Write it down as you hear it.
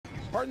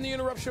Pardon the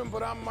interruption,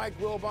 but I'm Mike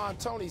Wilbon.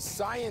 Tony,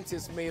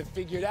 scientists may have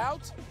figured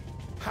out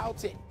how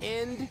to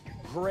end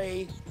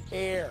gray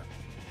hair.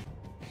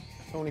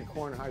 Tony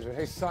Kornheiser.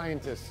 Hey,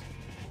 scientists,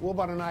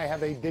 Wilbon and I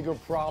have a bigger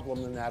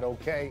problem than that,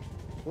 okay?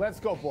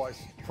 Let's go,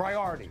 boys.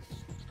 Priorities.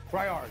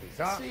 Priorities,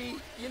 huh? See,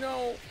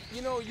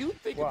 you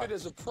think of it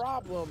as a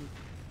problem.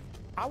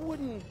 I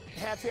wouldn't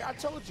have hair. I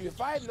told you,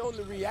 if I had known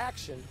the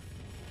reaction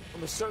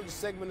from a certain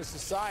segment of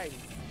society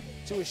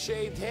to a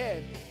shaved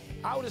head,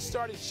 I would have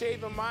started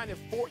shaving mine at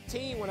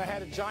 14 when I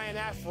had a giant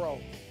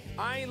afro.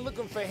 I ain't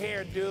looking for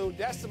hair, dude.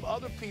 That's some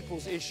other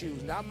people's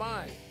issues, not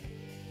mine.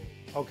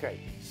 Okay,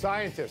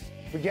 scientists,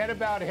 forget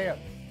about him.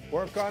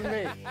 Work on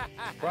me.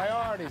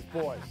 Priorities,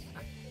 boys.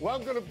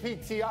 Welcome to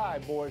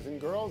PTI, boys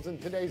and girls. In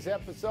today's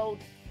episode,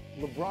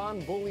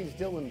 LeBron bullies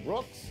Dylan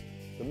Brooks,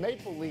 the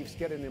Maple Leafs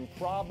get an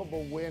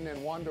improbable win,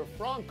 and Wander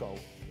Franco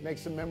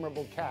makes a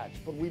memorable catch.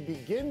 But we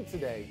begin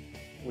today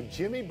with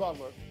Jimmy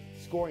Butler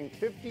scoring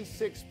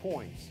 56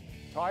 points,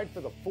 tied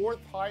for the fourth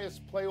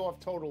highest playoff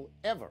total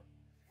ever,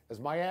 as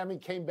Miami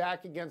came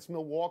back against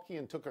Milwaukee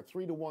and took a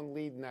 3-1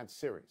 lead in that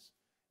series.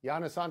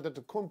 Giannis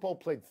Antetokounmpo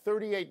played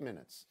 38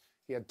 minutes.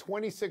 He had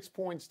 26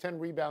 points, 10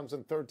 rebounds,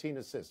 and 13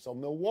 assists. So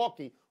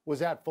Milwaukee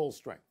was at full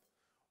strength.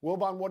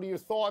 Wilbon, what are your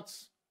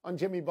thoughts on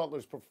Jimmy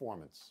Butler's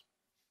performance?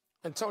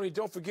 And Tony,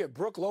 don't forget,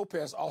 Brook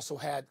Lopez also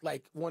had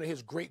like one of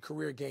his great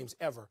career games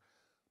ever.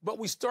 But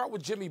we start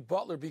with Jimmy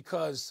Butler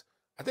because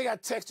I think I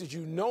texted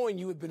you knowing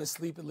you had been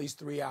asleep at least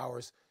 3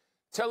 hours,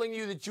 telling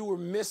you that you were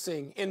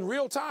missing, in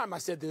real time I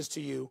said this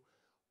to you,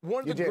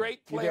 one of the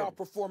great playoff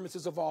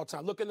performances of all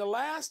time. Look, in the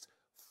last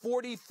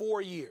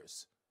 44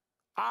 years,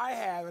 I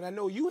have, and I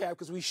know you have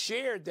because we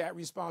shared that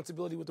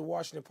responsibility with the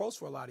Washington Post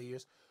for a lot of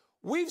years,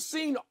 we've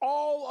seen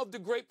all of the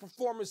great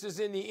performances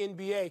in the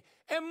NBA,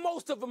 and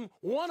most of them,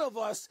 one of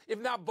us, if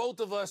not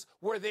both of us,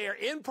 were there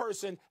in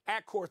person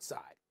at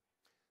courtside.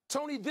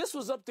 Tony, this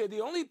was up there.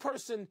 The only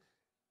person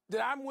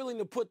that I'm willing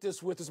to put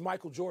this with is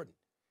Michael Jordan.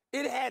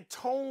 It had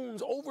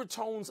tones,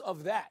 overtones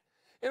of that.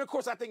 And, of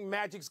course, I think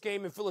Magic's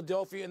game in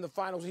Philadelphia in the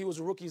finals, he was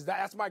a rookie.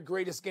 That's my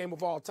greatest game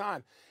of all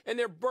time. And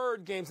there are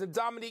Bird games and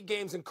Dominique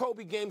games and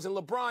Kobe games and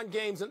LeBron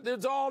games, and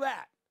there's all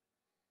that.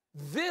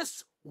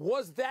 This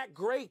was that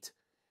great.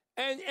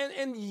 And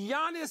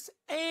Giannis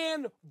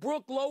and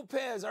Brook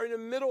Lopez are in the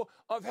middle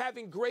of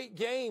having great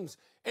games.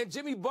 And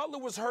Jimmy Butler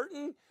was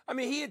hurting. I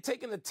mean, he had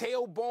taken a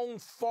tailbone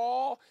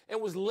fall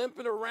and was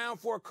limping around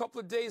for a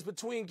couple of days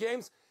between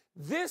games.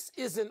 This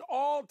is an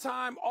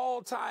all-time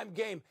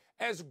game,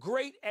 as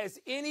great as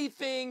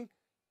anything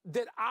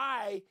that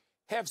I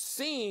have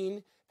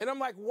seen. And I'm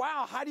like,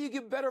 wow, how do you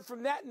get better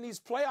from that in these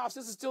playoffs?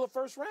 This is still a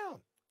first round.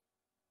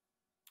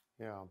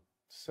 Yeah.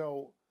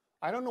 So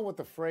I don't know what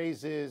the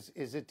phrase is.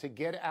 Is it to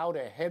get out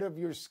ahead of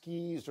your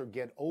skis or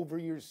get over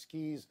your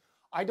skis?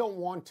 I don't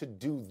want to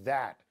do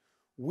that.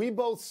 We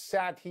both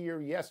sat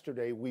here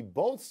yesterday. We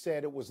both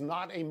said it was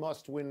not a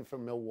must-win for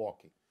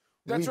Milwaukee.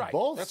 That's right. We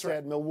both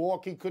said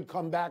Milwaukee could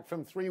come back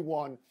from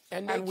 3-1.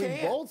 And we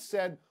both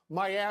said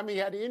Miami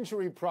had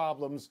injury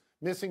problems,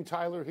 missing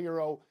Tyler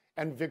Hero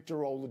and Victor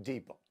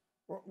Oladipo.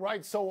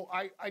 Right? So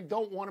I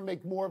don't want to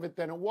make more of it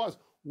than it was.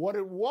 What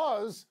it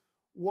was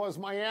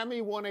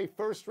Miami won a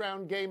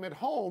first-round game at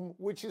home,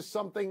 which is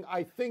something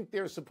I think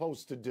they're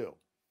supposed to do.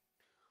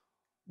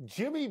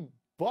 Jimmy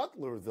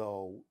Butler,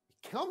 though,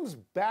 comes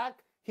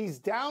back. He's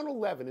down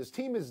 11. His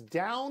team is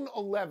down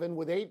 11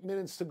 with 8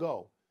 minutes to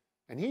go.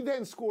 And he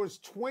then scores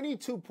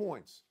 22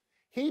 points.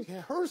 He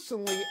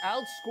personally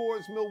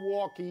outscores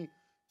Milwaukee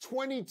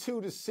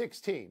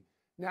 22-16.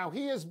 Now,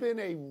 he has been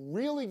a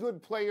really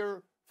good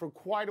player for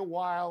quite a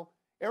while.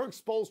 Eric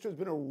Spoelstra has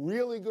been a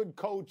really good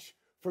coach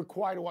for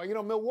quite a while. You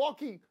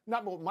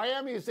know,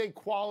 Miami is a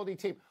quality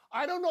team.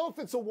 I don't know if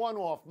it's a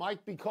one-off,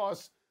 Mike,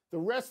 because the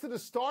rest of the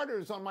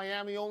starters on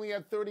Miami only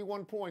had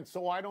 31 points,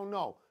 so I don't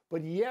know.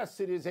 But yes,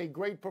 it is a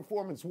great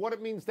performance. What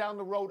it means down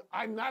the road,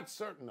 I'm not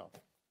certain of.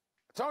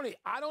 Tony,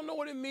 I don't know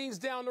what it means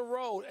down the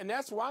road, and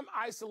that's why I'm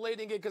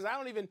isolating it, because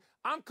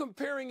I'm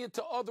comparing it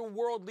to other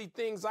worldly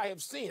things I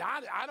have seen.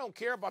 I don't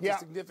care about the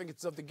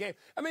significance of the game.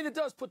 I mean, it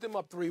does put them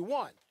up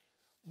 3-1.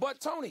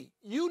 But, Tony,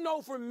 you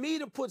know, for me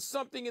to put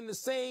something in the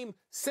same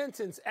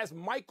sentence as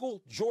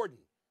Michael Jordan,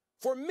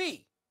 for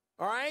me,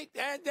 all right,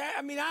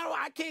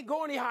 I can't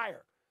go any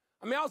higher.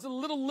 I mean, I was a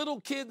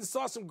little kid and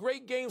saw some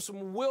great games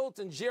from Wilt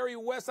and Jerry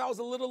West. I was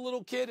a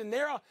little kid, and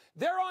they're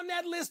on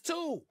that list,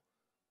 too.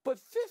 But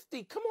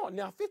 50, come on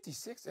now,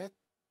 56,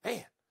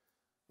 man,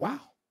 wow.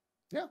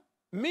 Yeah.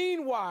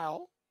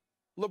 Meanwhile,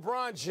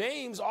 LeBron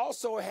James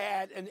also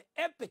had an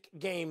epic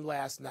game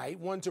last night,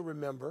 one to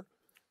remember.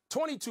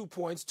 22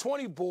 points,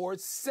 20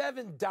 boards,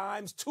 7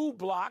 dimes, 2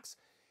 blocks,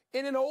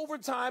 in an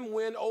overtime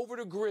win over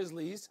the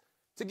Grizzlies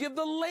to give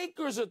the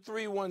Lakers a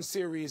 3-1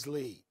 series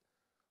lead.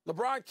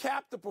 LeBron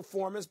capped the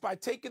performance by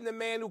taking the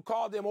man who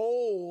called him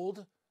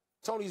old,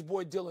 Tony's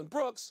boy Dylan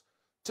Brooks,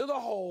 to the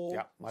hole,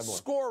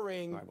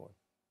 scoring,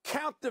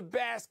 count the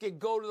basket,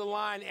 go to the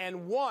line,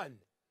 and won.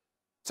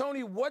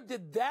 Tony, what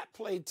did that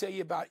play tell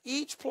you about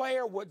each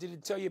player? What did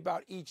it tell you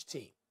about each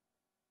team?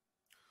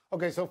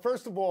 Okay, so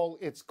first of all,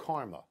 it's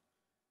karma.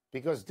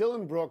 Because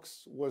Dillon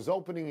Brooks was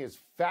opening his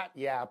fat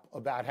yap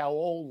about how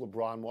old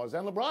LeBron was.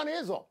 And LeBron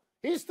is old.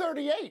 He's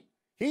 38.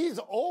 He's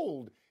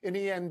old in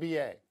the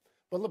NBA.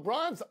 But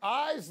LeBron's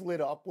eyes lit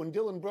up when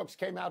Dillon Brooks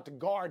came out to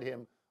guard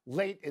him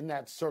late in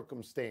that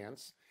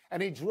circumstance.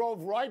 And he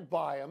drove right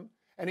by him.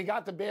 And he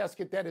got the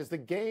basket that is the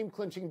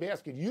game-clinching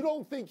basket. You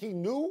don't think he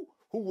knew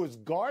who was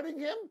guarding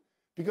him?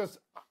 Because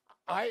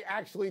I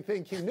actually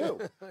think he knew.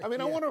 I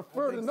mean, I want to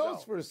refer to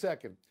notes for a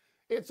second.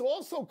 It's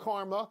also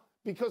karma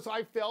because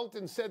I felt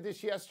and said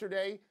this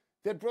yesterday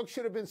that Brooks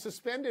should have been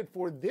suspended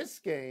for this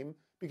game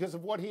because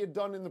of what he had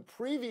done in the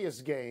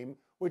previous game,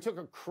 where he took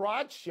a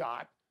crotch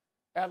shot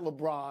at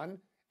LeBron.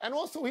 And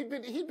also, he'd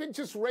been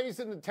just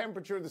raising the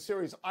temperature of the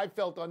series, I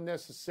felt,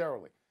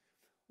 unnecessarily.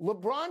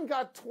 LeBron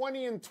got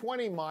 20 and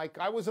 20, Mike.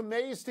 I was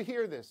amazed to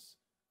hear this.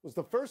 It was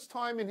the first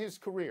time in his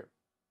career.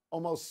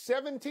 Almost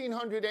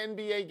 1,700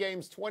 NBA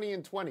games, 20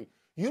 and 20.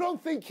 You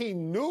don't think he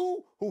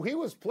knew who he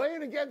was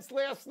playing against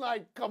last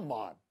night? Come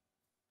on.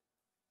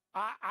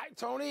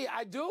 Tony,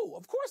 I do.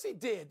 Of course he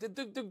did.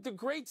 The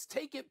greats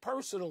take it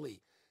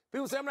personally.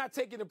 People say, I'm not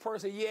taking it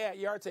personally. Yeah,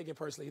 you are taking it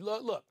personally.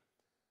 Look,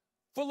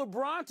 for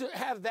LeBron to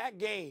have that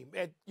game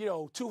at,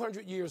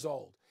 200 years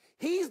old,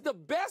 he's the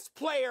best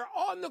player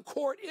on the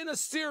court in a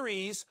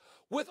series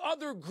with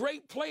other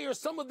great players,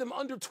 some of them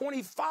under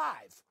 25.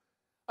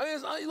 I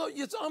mean,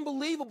 it's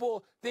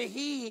unbelievable that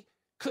he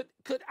could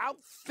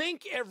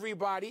outthink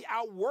everybody,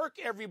 outwork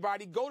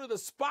everybody, go to the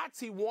spots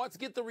he wants,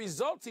 get the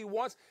results he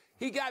wants.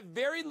 He got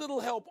very little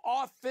help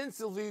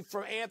offensively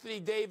from Anthony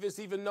Davis,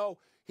 even though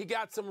he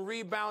got some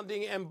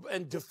rebounding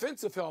and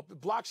defensive help,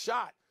 block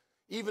shot,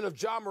 even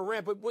of Ja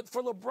Morant. But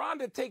for LeBron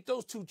to take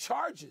those two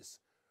charges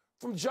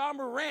from Ja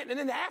Morant and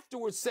then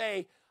afterwards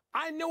say,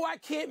 I know I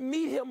can't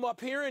meet him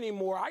up here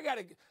anymore. I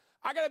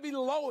gotta be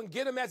low and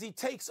get him as he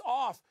takes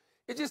off.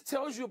 It just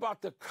tells you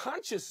about the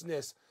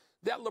consciousness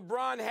that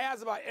LeBron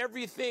has about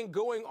everything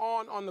going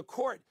on the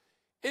court.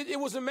 It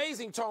was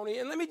amazing, Tony.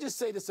 And let me just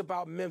say this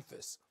about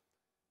Memphis.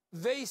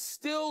 They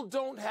still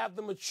don't have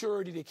the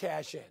maturity to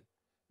cash in.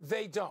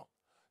 They don't.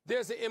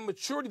 There's an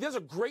immaturity. There's a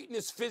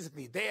greatness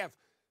physically. They have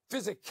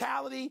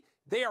physicality.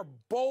 They are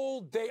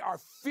bold. They are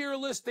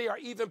fearless. They are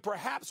even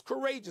perhaps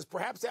courageous.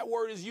 Perhaps that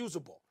word is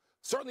usable.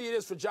 Certainly it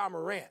is for Ja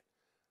Morant.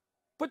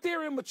 But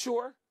they're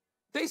immature.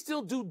 They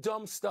still do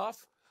dumb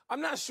stuff.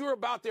 I'm not sure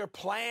about their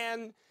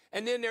plan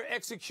and then their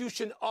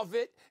execution of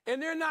it.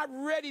 And they're not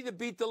ready to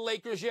beat the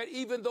Lakers yet,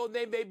 even though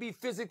they may be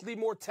physically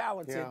more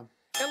talented. Yeah.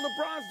 And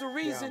LeBron's the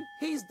reason.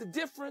 Yeah. He's the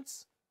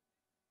difference.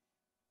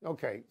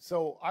 Okay,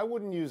 so I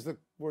wouldn't use the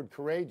word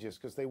courageous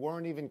because they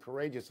weren't even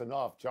courageous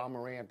enough, Ja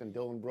Morant and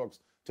Dillon Brooks,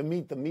 to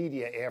meet the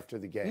media after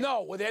the game.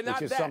 No, well, they're not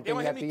which is that. Something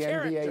that the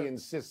NBA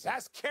insists.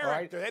 That's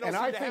character. Right? They don't and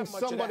seem I to think have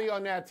much somebody of that.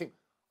 on that team,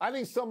 I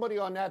think somebody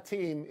on that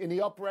team, in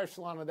the upper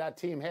echelon of that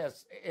team,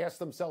 has asked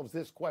themselves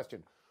this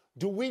question.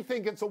 Do we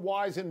think it's a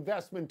wise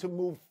investment to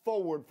move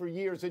forward for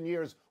years and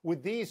years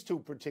with these two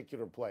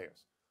particular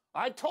players?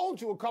 I told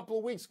you a couple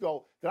of weeks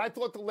ago that I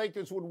thought the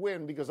Lakers would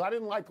win because I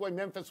didn't like the way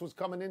Memphis was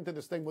coming into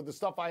this thing with the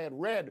stuff I had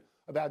read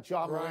about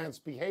Ja Morant's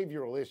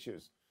behavioral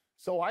issues.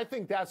 So I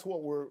think that's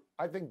what we're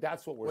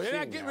seeing. They're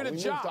not getting rid of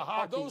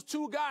Ja. Those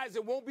two guys,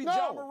 it won't be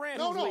Ja Morant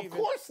who's leaving. No,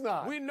 of course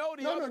not. We know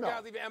the other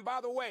guys leaving. And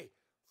by the way,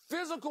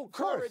 physical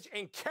courage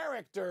and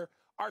character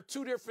are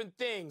two different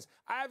things.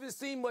 I haven't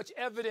seen much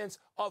evidence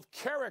of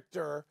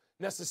character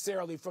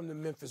necessarily from the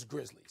Memphis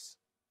Grizzlies.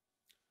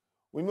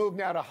 We move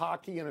now to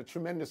hockey and a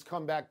tremendous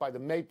comeback by the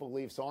Maple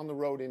Leafs on the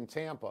road in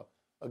Tampa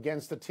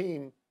against a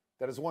team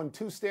that has won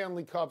 2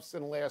 Stanley Cups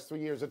in the last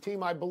 3 years. A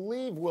team I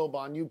believe,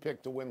 Wilbon, you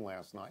picked to win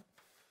last night.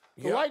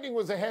 The Lightning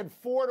was ahead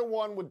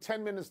 4-1 with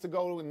 10 minutes to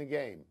go in the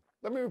game.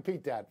 Let me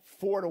repeat that,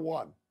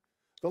 4-1.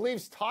 The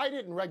Leafs tied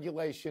it in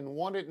regulation,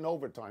 won it in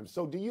overtime.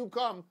 So do you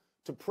come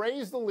to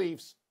praise the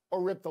Leafs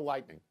or rip the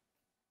Lightning?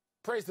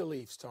 Praise the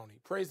Leafs, Tony.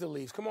 Praise the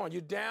Leafs. Come on,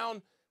 you're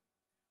down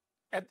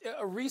at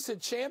a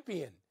recent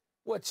champion.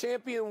 What,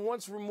 champion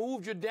once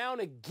removed, you're down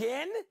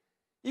again?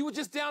 You were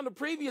just down the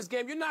previous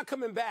game. You're not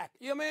coming back.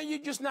 You're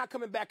just not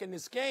coming back in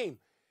this game.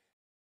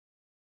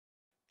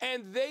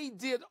 And they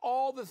did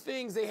all the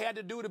things they had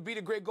to do to beat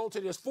a great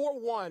goaltender. It's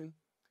 4-1.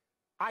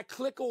 I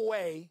click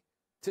away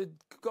to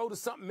go to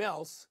something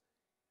else.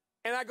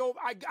 And I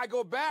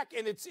go back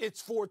and it's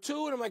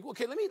 4-2. And I'm like,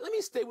 okay, let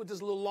me stay with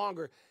this a little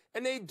longer.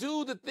 And they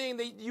do the thing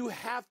that you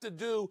have to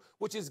do,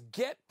 which is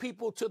get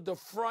people to the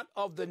front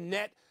of the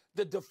net.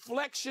 The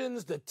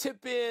deflections, the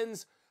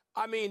tip-ins.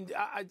 I mean,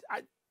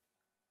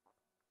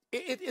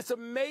 it's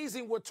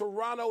amazing what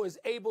Toronto is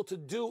able to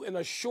do in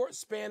a short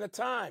span of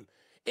time.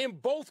 In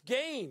both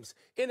games,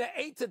 in an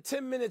 8 to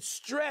 10 minute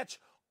stretch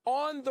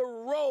on the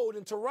road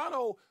in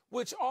Toronto,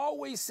 which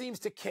always seems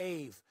to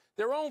cave.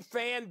 Their own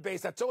fan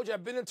base. I told you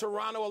I've been in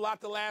Toronto a lot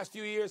the last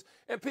few years,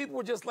 and people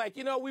were just like,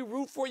 we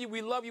root for you,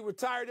 we love you, we're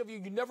tired of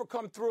you, you never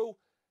come through.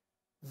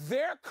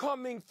 They're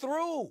coming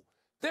through.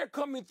 They're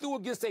coming through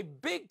against a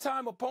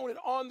big-time opponent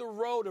on the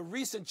road, a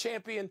recent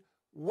champion.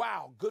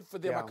 Wow, good for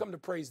them. I come to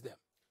praise them.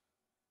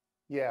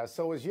 Yeah,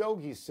 so as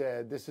Yogi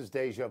said, this is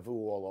deja vu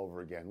all over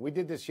again. We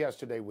did this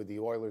yesterday with the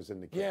Oilers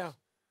and the Kings. Yeah.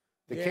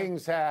 The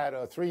Kings had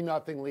a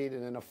 3-0 lead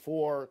and then a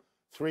 4-3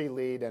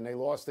 lead, and they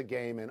lost the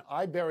game. And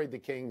I buried the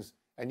Kings,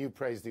 and you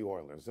praised the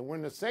Oilers. And we're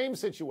in the same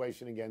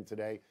situation again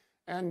today.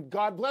 And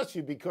God bless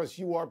you because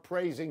you are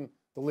praising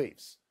the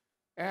Leafs.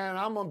 And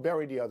I'm going to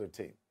bury the other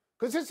team.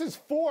 Because this is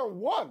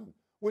 4-1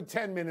 with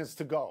 10 minutes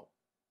to go.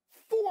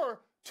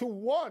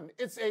 4-1.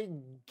 It's a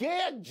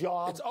gag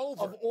job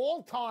of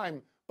all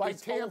time by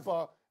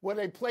Tampa when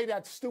they play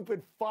that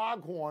stupid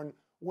foghorn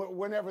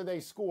whenever they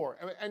score.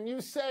 And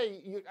you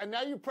say, and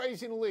now you're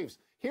praising the Leafs.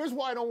 Here's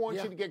why I don't want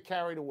you to get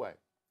carried away.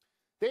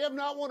 They have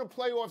not won a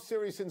playoff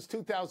series since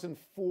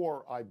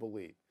 2004, I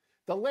believe.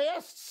 The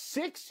last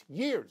 6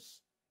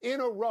 years in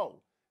a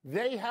row,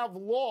 they have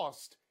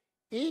lost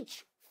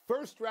each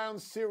first-round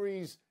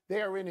series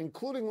they are in,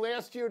 including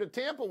last year to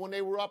Tampa when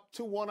they were up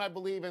 2-1, I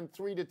believe, and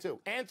 3-2.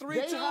 And 3-2.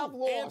 They have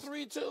lost.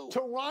 And 3-2.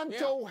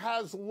 Toronto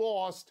has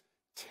lost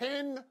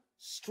 10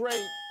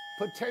 straight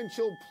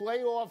potential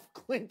playoff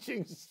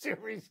clinching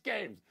series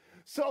games.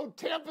 So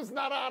Tampa's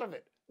not out of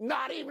it.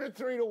 Not even at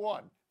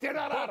 3-1. They're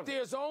not out of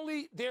it.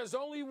 There's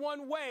only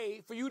one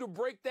way for you to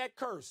break that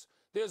curse.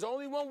 There's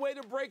only one way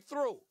to break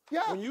through.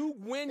 Yeah. When you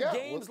win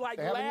games like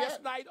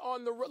last night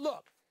on the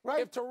look.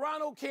 Right. If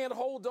Toronto can't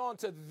hold on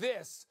to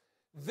this,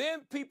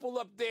 then people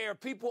up there,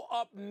 people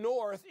up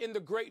north in the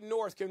Great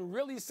North can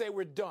really say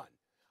we're done.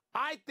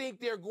 I think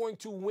they're going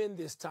to win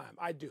this time.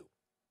 I do.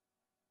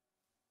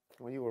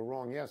 Well, you were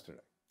wrong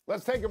yesterday.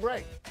 Let's take a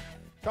break.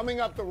 Coming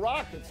up, the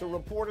Rockets are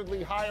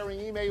reportedly hiring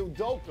Ime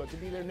Udoka to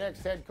be their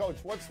next head coach.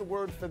 What's the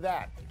word for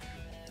that?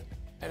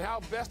 And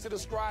how best to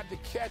describe the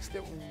catch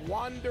that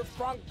Wander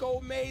Franco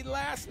made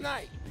last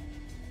night.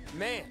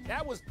 Man,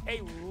 that was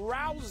a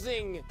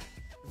rousing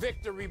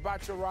victory by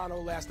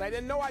Toronto last night.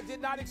 And no, I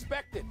did not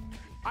expect it.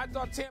 I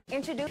thought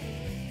Tampa...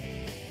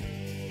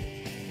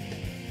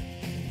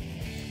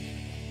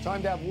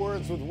 Time to have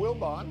words with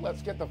Wilbon.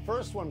 Let's get the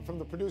first one from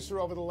the producer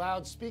over the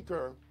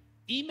loudspeaker.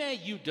 Ime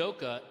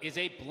Udoka is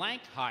a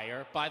blank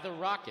hire by the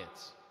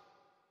Rockets.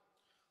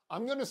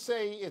 I'm going to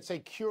say it's a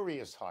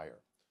curious hire.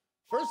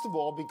 First of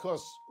all,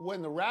 because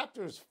when the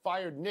Raptors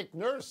fired Nick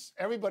Nurse,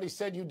 everybody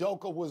said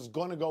Udoka was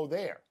going to go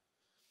there.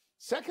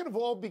 Second of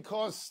all,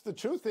 because the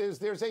truth is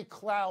there's a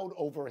cloud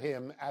over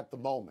him at the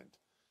moment.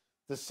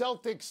 The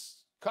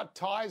Celtics cut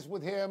ties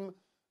with him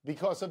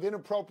because of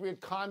inappropriate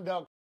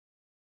conduct.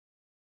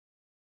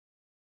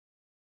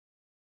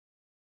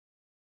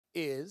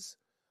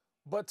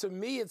 But to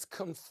me, it's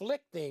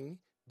conflicting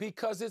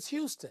because it's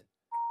Houston,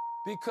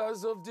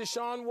 because of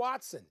Deshaun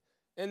Watson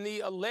and the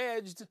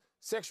alleged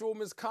sexual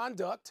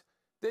misconduct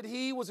that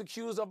he was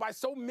accused of by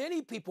so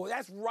many people.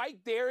 That's right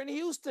there in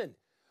Houston,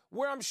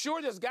 where I'm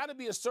sure there's got to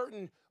be a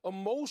certain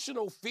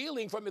emotional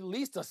feeling from at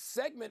least a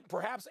segment,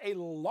 perhaps a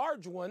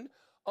large one,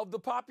 of the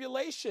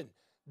population,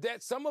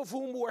 that some of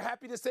whom were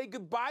happy to say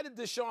goodbye to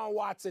Deshaun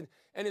Watson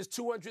and his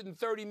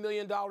 $230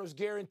 million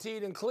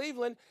guaranteed in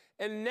Cleveland.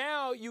 And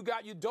now you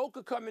got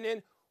Udoka coming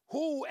in,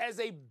 who, as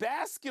a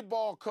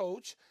basketball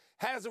coach,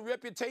 has a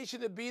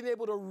reputation of being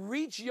able to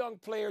reach young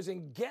players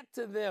and get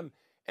to them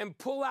and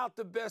pull out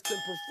the best in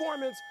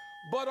performance,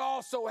 but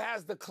also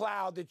has the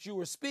cloud that you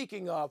were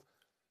speaking of.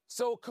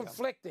 So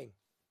conflicting.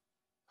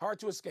 Hard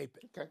to escape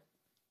it. Okay.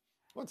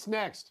 What's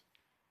next?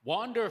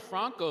 Wander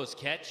Franco's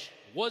catch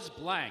was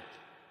blank.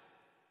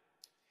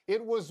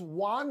 It was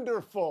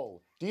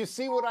wonderful. Do you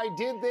see what I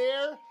did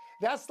there?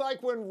 That's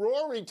like when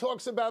Rory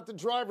talks about the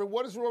driver.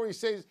 What does Rory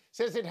say?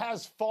 Says it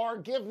has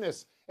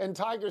forgiveness. And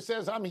Tiger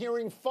says, I'm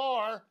hearing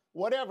far,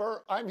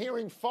 whatever, I'm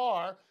hearing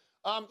far.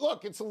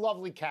 Look, it's a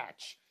lovely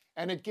catch.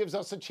 And it gives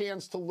us a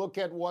chance to look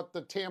at what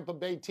the Tampa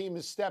Bay team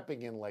is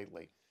stepping in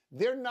lately.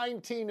 They're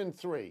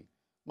 19-3.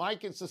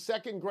 Mike, it's the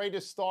second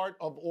greatest start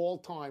of all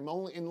time,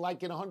 only in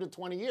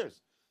 120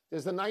 years.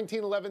 There's the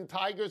 1911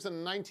 Tigers and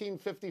the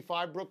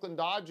 1955 Brooklyn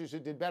Dodgers who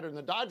did better. And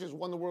the Dodgers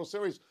won the World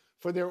Series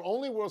for their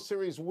only World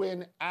Series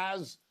win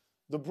as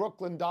the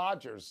Brooklyn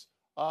Dodgers.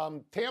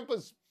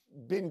 Tampa's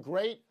been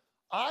great.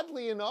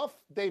 Oddly enough,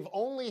 they've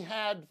only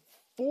had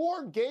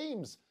 4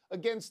 games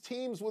against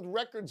teams with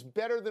records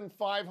better than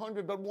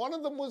 500, but one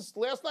of them was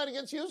last night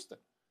against Houston.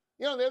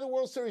 You know, they're the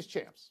World Series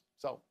champs.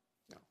 So,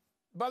 you know.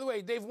 By the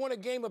way, they've won a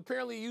game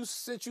apparently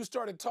since you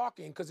started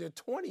talking because they're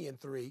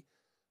 20-3.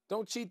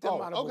 Don't cheat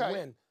them out of a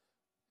win.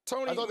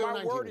 Tony,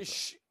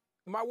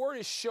 my word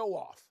is show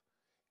off.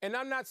 And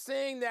I'm not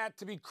saying that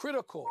to be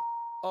critical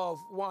of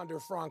Wander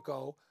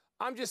Franco.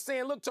 I'm just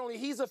saying, look, Tony,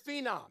 he's a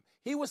phenom.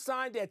 He was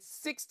signed at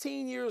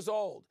 16 years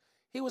old.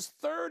 He was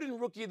 3rd in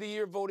Rookie of the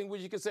Year voting,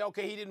 which you could say,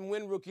 okay, he didn't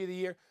win Rookie of the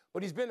Year,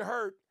 but he's been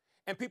hurt,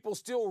 and people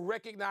still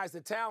recognize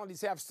the talent.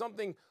 He's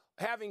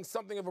having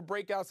something of a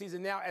breakout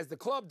season now, as the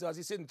club does.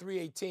 He's hitting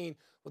 .318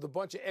 with a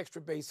bunch of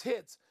extra base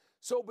hits.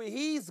 So, but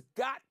he's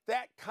got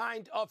that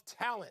kind of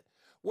talent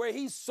where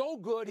he's so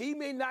good, he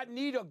may not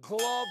need a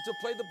glove to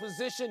play the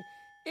position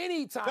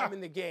anytime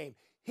in the game.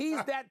 He's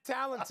that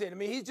talented. I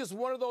mean, he's just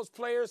one of those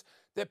players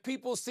that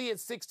people see at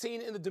 16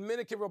 in the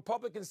Dominican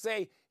Republic and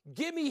say,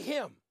 give me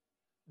him.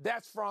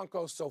 That's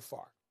Franco so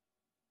far.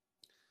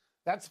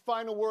 That's the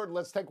final word.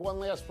 Let's take one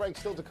last break.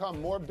 Still to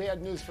come, more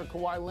bad news for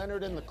Kawhi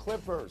Leonard and the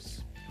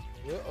Clippers.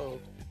 Uh-oh.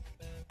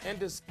 And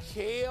does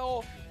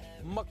Cale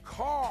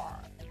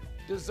Makar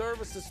deserve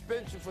a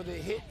suspension for the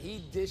hit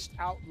he dished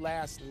out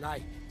last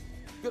night?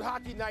 Good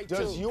hockey night, too.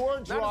 Does your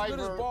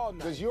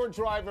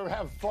driver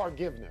have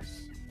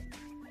forgiveness?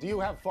 Do you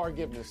have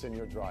forgiveness in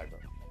your driver?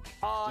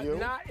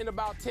 Not in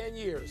about 10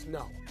 years,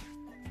 no.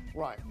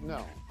 Right,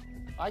 no.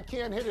 I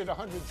can't hit it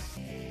 100.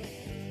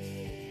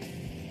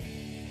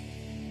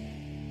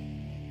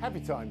 Happy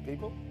time,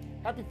 people.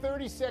 Happy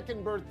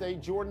 32nd birthday,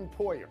 Jordan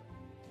Poyer.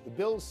 The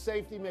Bills'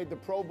 safety made the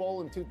Pro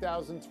Bowl in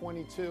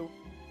 2022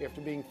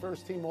 after being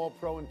first-team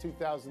All-Pro in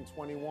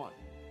 2021.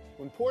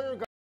 When Poyer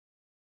got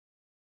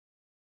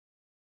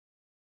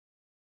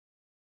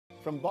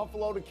from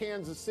Buffalo to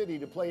Kansas City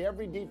to play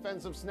every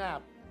defensive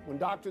snap, when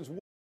doctors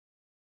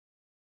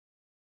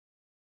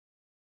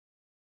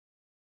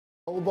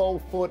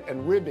elbow, foot,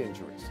 and rib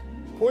injuries,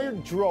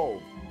 Poyer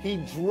drove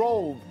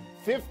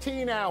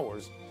 15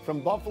 hours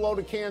from Buffalo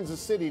to Kansas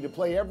City to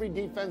play every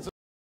defensive,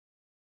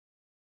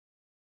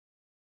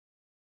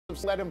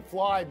 let him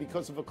fly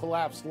because of a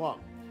collapsed lung.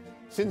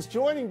 Since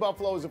joining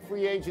Buffalo as a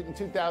free agent in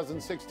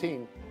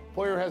 2016,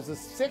 Poyer has the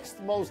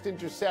 6th most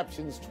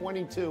interceptions,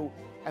 22,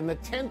 and the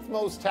 10th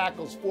most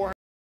tackles, 400.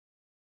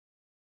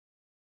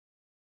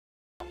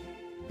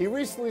 He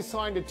recently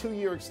signed a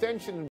 2-year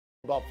extension in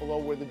Buffalo,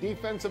 where the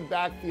defensive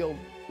backfield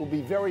will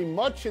be very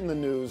much in the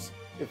news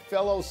if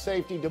fellow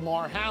safety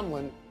Damar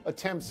Hamlin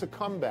attempts a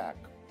comeback.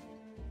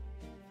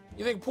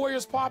 You think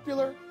Poyer's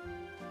popular?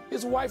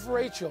 His wife,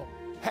 Rachel,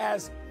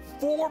 has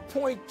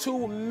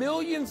 4.2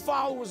 million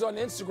followers on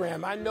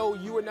Instagram. I know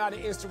you are not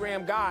an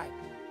Instagram guy.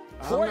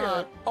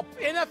 Poyer, an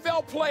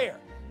NFL player,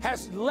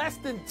 has less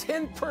than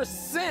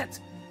 10%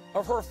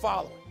 of her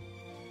following.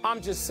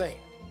 I'm just saying.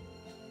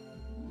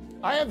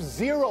 I have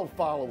 0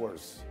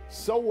 followers.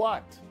 So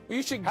what? Well,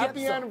 you should get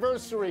Happy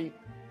anniversary,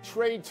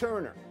 Trey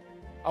Turner.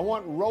 I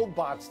want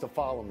robots to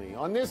follow me.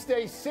 On this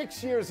day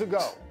 6 years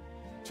ago,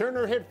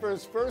 Turner hit for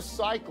his first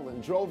cycle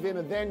and drove in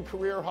a then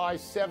career-high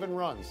 7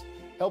 runs,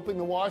 helping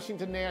the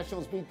Washington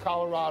Nationals beat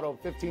Colorado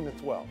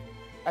 15-12.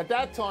 At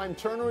that time,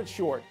 Turner at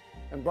short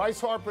and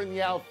Bryce Harper in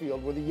the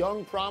outfield were the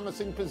young,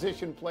 promising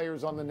position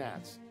players on the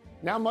Nats.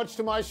 Now, much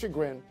to my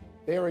chagrin,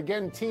 they are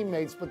again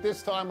teammates, but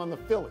this time on the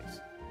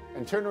Phillies.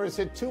 And Turner has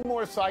hit 2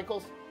 more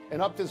cycles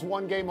and upped his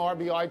 1-game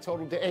RBI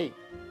total to 8.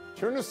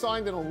 Turner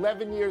signed an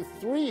 11-year,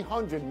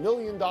 $300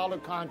 million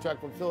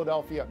contract with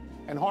Philadelphia,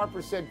 and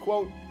Harper said,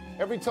 quote,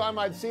 "Every time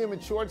I'd see him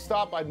at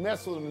shortstop, I'd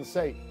mess with him and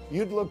say,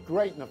 'You'd look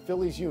great in a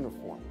Phillies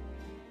uniform.'"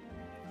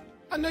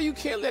 I know you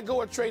can't let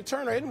go of Trey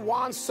Turner. Isn't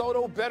Juan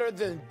Soto better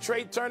than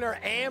Trey Turner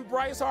and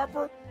Bryce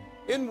Harper?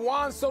 Isn't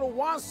Juan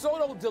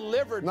Soto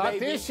delivered, Not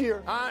baby. this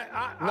year.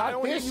 I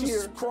don't hear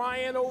you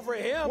crying over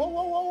him.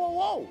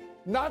 Whoa.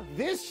 Not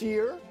this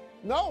year.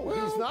 No,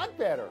 well, he's not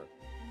better.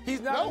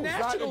 He's not a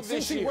National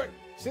this year.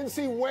 Since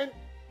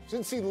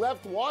he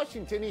left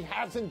Washington, he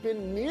hasn't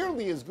been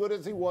nearly as good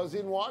as he was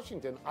in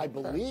Washington. I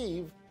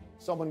believe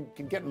someone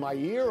can get in my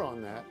ear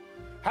on that.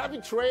 Happy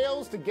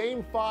trails to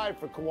Game 5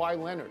 for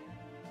Kawhi Leonard.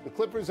 The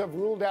Clippers have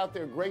ruled out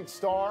their great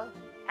star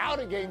out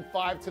of Game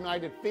 5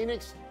 tonight at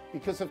Phoenix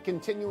because of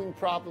continuing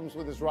problems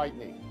with his right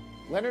knee.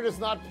 Leonard has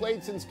not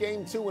played since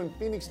Game 2, and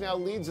Phoenix now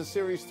leads the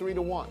series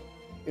 3-1.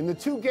 In the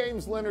 2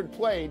 games Leonard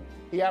played,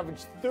 he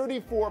averaged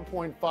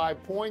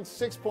 34.5 points,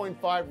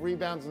 6.5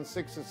 rebounds, and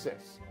 6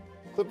 assists.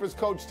 Clippers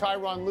coach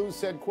Tyronn Lue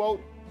said,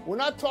 quote, "We're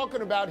not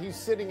talking about he's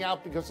sitting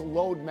out because of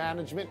load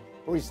management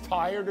or he's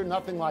tired or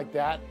nothing like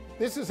that.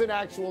 This is an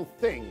actual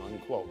thing,"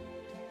 unquote.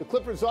 The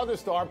Clippers' other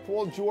star,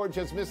 Paul George,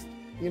 has missed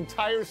the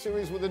entire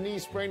series with a knee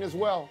sprain as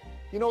well.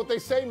 You know what they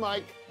say,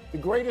 Mike? The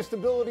greatest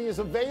ability is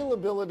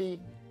availability.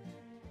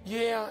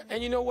 Yeah,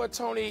 and you know what,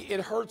 Tony?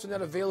 It hurts when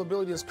that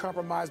availability is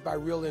compromised by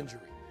real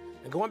injury.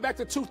 And going back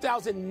to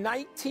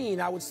 2019,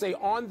 I would say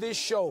on this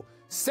show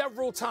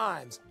several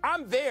times,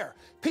 I'm there.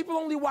 People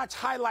only watch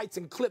highlights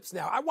and clips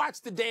now. I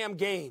watch the damn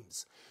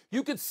games.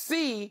 You could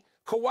see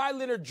Kawhi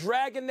Leonard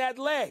dragging that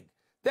leg.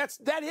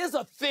 That is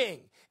a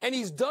thing. And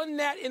he's done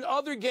that in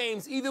other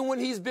games, even when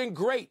he's been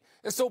great.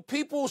 And so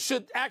people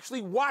should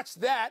actually watch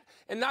that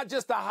and not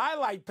just the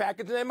highlight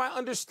package. And they might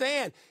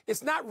understand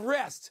it's not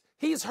rest.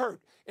 He's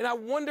hurt. And I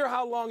wonder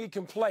how long he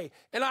can play.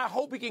 And I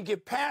hope he can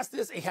get past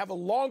this and have a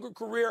longer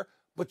career,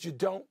 but you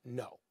don't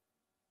know.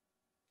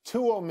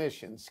 2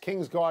 omissions.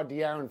 Kings guard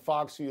De'Aaron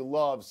Fox, who you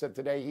love, said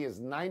today he is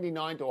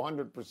 99 to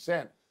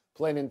 100%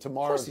 playing in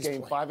tomorrow's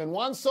Game 5. And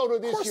Juan Soto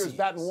this year is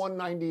batting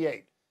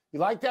 198. You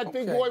like that,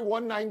 big boy?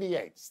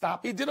 198.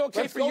 Stop. He did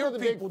okay for your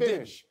people,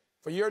 didn't he?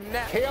 For your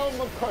Nats. Cale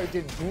Makar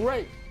did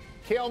great.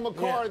 Cale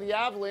Makar, the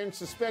Avalanche,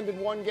 suspended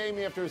 1 game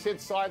after his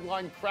hit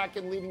sideline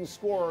Kraken leading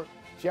scorer,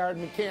 Jared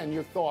McCann.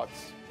 Your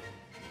thoughts?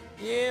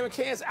 Yeah,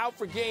 McCann's out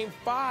for Game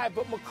 5,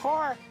 but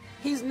Makar,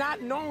 he's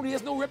not known. He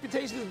has no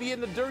reputation as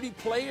being a dirty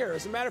player.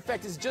 As a matter of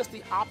fact, it's just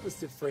the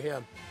opposite for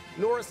him.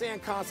 Norris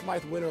and Conn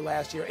Smythe winner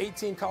last year.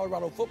 18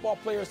 Colorado football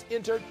players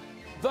entered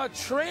the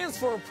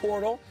transfer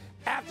portal.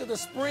 after the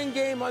spring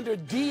game under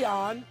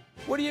Dion.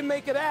 What do you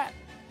make of that?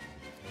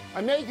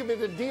 I make of it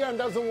that Dion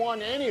doesn't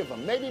want any of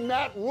them. Maybe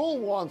Matt Rule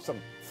wants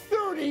them.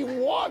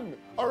 31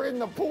 are in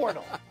the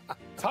portal.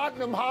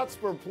 Tottenham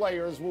Hotspur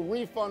players will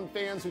refund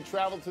fans who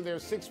traveled to their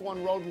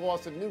 6-1 road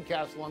loss at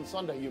Newcastle on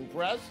Sunday. You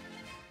impressed?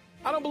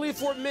 I don't believe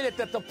for a minute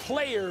that the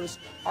players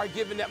are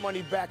giving that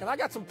money back. And I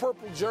got some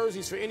purple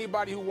jerseys for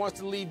anybody who wants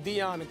to leave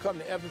Dion and come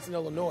to Evanston,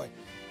 Illinois.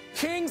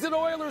 Kings and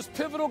Oilers,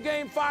 pivotal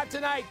game 5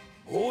 tonight.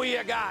 Who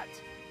you got?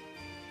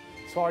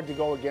 It's hard to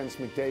go against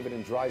McDavid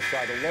and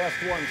Draisaitl. The last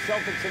one,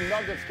 Celtics and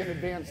Nuggets can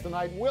advance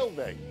tonight. Will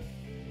they?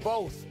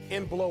 Both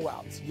in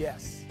blowouts,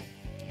 yes.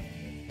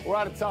 We're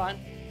out of time.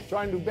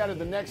 Trying to do better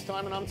the next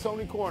time, and I'm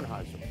Tony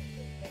Kornheiser.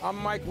 I'm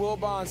Mike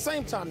Wilbon.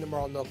 Same time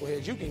tomorrow,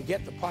 Knuckleheads. You can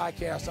get the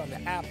podcast on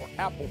the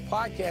Apple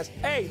Podcast.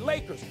 Hey,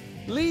 Lakers,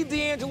 leave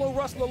D'Angelo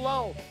Russell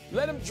alone.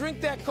 Let him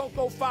drink that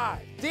Cocoa 5.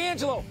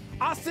 D'Angelo,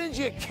 I'll send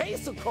you a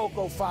case of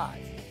Cocoa 5.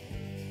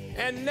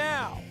 And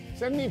now,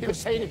 send me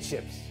potato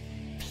chips.